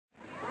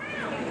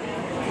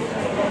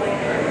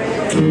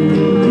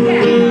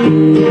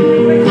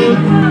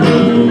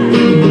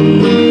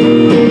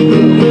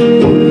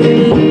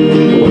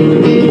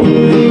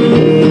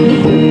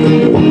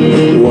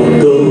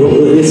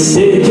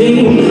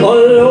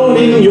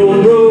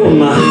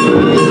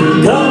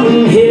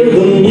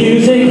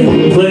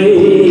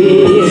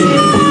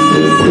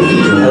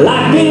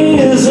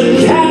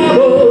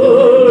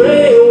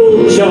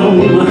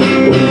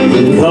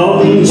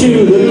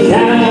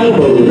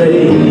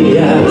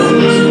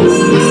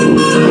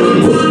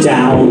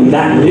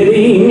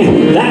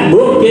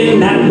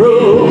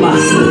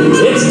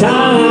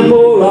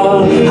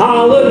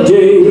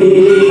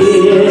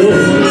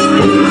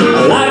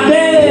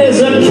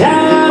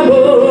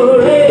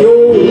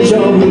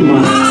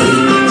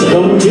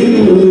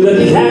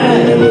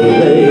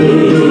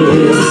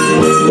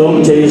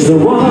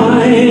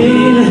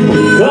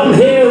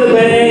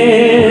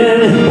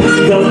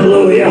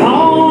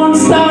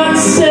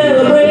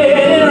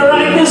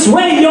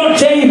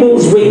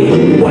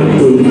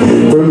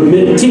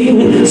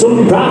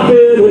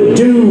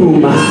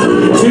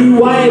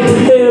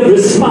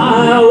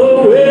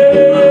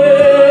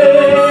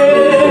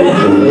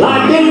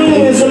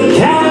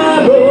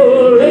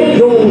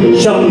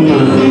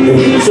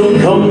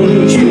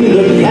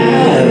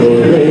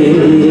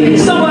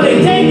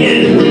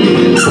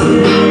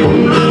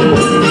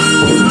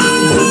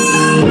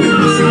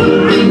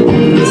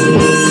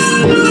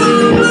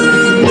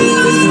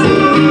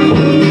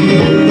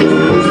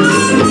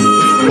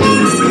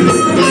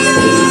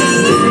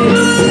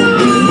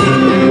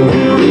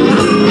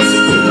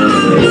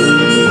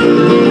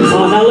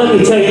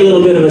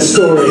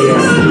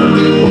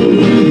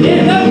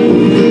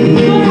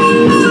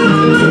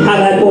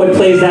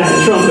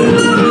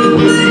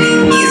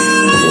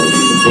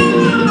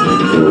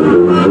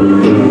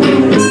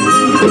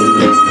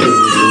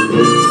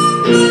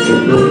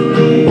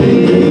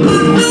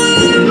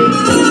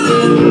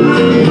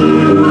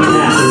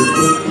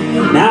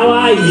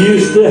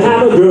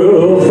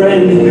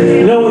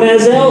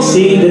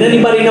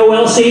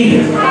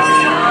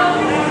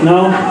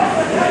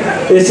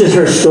This is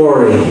her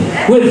story.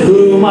 With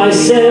whom I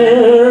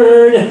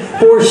shared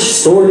 4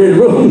 sordid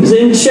rooms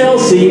in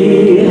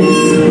Chelsea.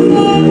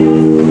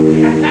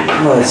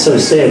 Oh, it's so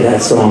sad,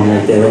 that song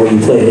right there, when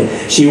you played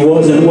it. She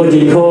wasn't what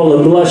you call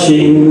a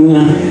blushing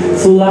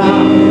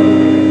flower.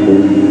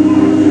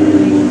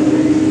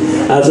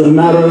 As a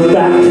matter of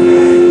fact,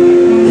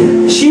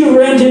 she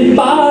rented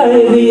by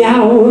the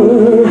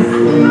hour.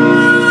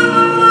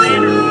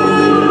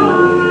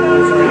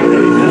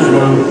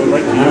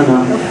 I don't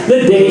know. The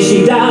day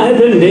she died,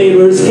 the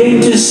neighbors came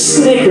to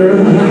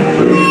snicker.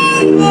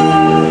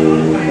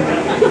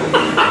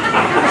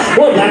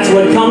 Well, that's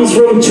what comes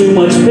from too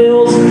much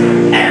pills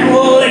and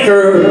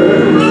liquor.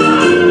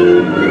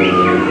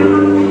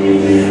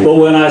 But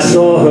when I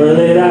saw her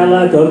laid out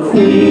like a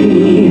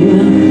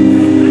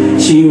queen,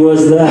 she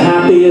was the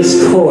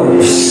happiest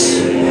corpse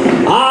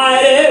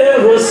I'd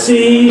ever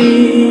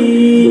seen.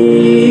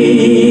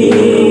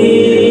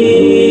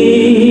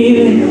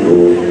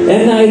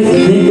 And I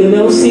think of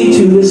Elsie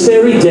to this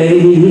very day.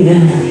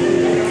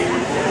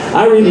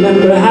 I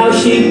remember how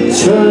she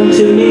turned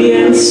to me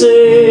and said,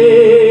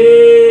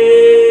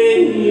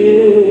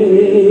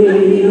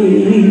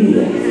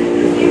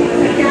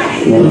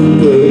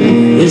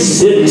 "Is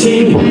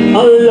sitting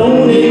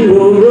alone in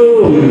your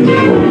room.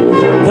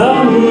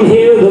 Come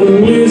hear the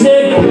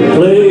music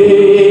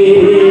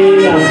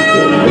play.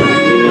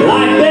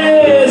 Like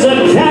there's a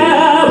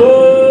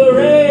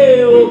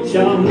cabaret, old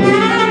chum.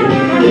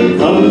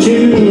 Come to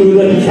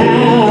the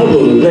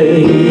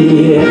cabaret.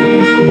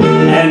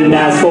 And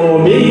as for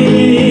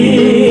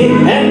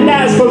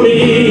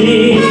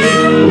me,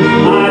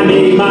 I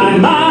made my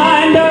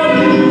mind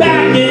up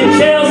back in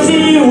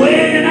Chelsea.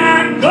 When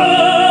I go,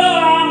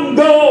 I'm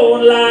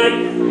going like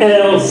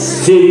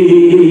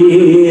Elsie.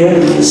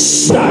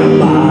 Start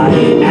by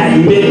at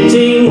midnight.